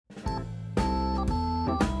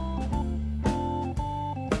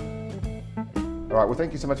All right, well,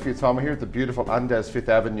 thank you so much for your time. We're here at the beautiful Andaz Fifth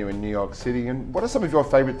Avenue in New York City. And what are some of your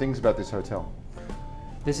favorite things about this hotel?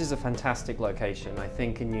 This is a fantastic location. I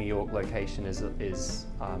think in New York, location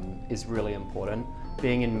is really important.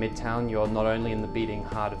 Being in Midtown, you're not only in the beating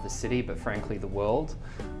heart of the city, but frankly the world.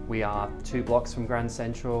 We are 2 blocks from Grand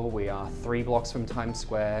Central. We are 3 blocks from Times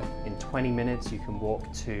Square. In 20 minutes, you can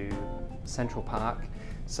walk to Central Park.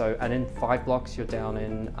 And in 5 blocks, you're down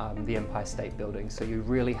in the Empire State Building. So you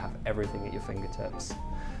really have everything at your fingertips.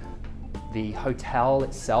 The hotel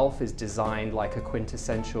itself is designed like a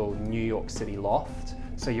quintessential New York City loft.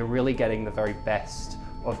 So you're really getting the very best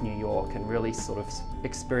of New York and really sort of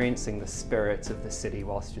experiencing the spirit of the city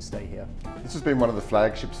whilst you stay here. This has been one of the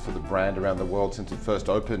flagships for the brand around the world since it first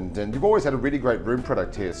opened, and you've always had a really great room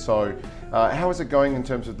product here. So how is it going in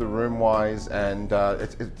terms of the room-wise, and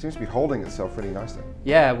it seems to be holding itself really nicely?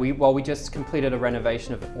 Yeah, we just completed a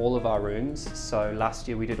renovation of all of our rooms. So last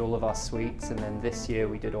year we did all of our suites, and then this year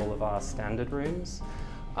we did all of our standard rooms.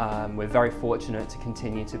 We're very fortunate to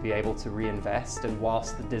continue to be able to reinvest, and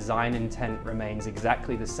whilst the design intent remains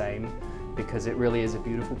exactly the same, because it really is a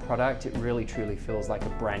beautiful product, it really truly feels like a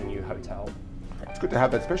brand new hotel. It's good to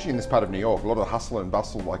have that, especially in this part of New York, a lot of hustle and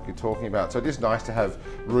bustle like you're talking about. So it is nice to have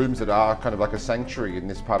rooms that are kind of like a sanctuary in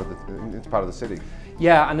this part of the city.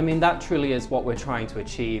 Yeah, and I mean that truly is what we're trying to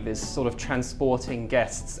achieve, is sort of transporting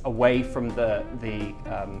guests away from the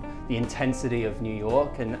intensity of New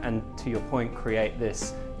York and to your point, create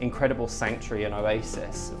this incredible sanctuary and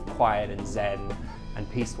oasis of quiet and zen and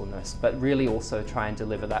peacefulness, but really also try and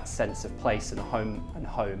deliver that sense of place and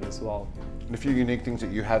home as well. And a few unique things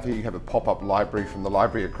that you have here, you have a pop-up library from the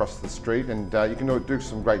library across the street, and you can do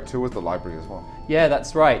some great tours of the library as well. Yeah,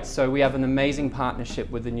 that's right. So we have an amazing partnership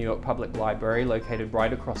with the New York Public Library located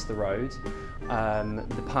right across the road.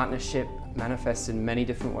 The partnership manifests in many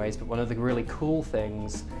different ways, but one of the really cool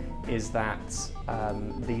things is that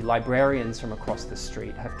the librarians from across the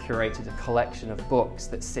street have curated a collection of books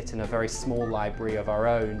that sit in a very small library of our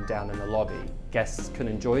own down in the lobby. Guests can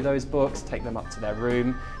enjoy those books, take them up to their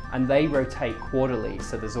room, and they rotate quarterly,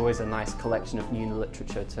 so there's always a nice collection of new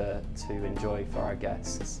literature to enjoy for our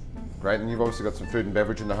guests. Great, and you've obviously got some food and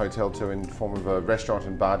beverage in the hotel too, in the form of a restaurant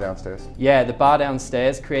and bar downstairs. Yeah, the bar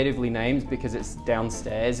downstairs, creatively named because it's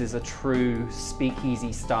downstairs, is a true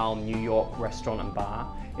speakeasy style New York restaurant and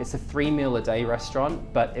bar. It's a 3-meal-a-day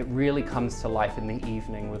restaurant, but it really comes to life in the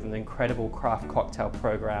evening with an incredible craft cocktail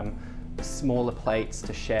program, smaller plates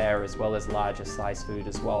to share as well as larger size food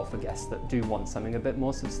as well for guests that do want something a bit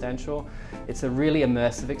more substantial. It's a really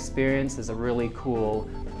immersive experience. There's a really cool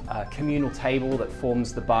communal table that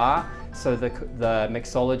forms the bar, so the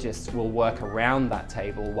mixologists will work around that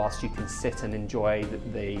table whilst you can sit and enjoy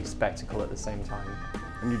the spectacle at the same time.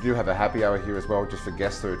 And you do have a happy hour here as well, just for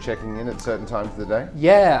guests that are checking in at certain times of the day?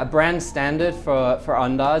 Yeah, a brand standard for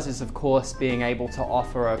Andaz is of course being able to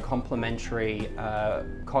offer a complimentary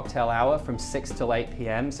cocktail hour from 6 till 8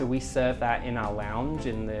 p.m. So we serve that in our lounge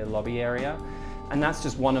in the lobby area. And that's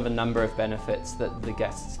just one of a number of benefits that the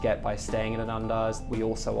guests get by staying at an Andaz. We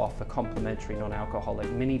also offer complimentary non-alcoholic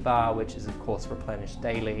minibar, which is of course replenished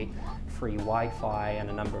daily, free Wi-Fi,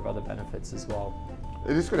 and a number of other benefits as well.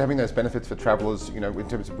 It is good having those benefits for travellers, you know, in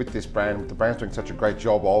terms of with this brand. The brand's doing such a great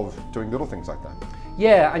job of doing little things like that.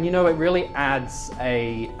 Yeah, and you know, it really adds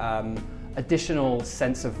a additional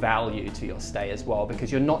sense of value to your stay as well,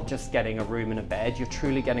 because you're not just getting a room and a bed, you're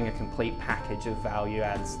truly getting a complete package of value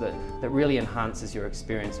adds that really enhances your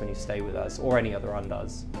experience when you stay with us or any other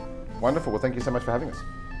Andaz. Wonderful. Well, thank you so much for having us.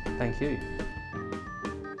 Thank you.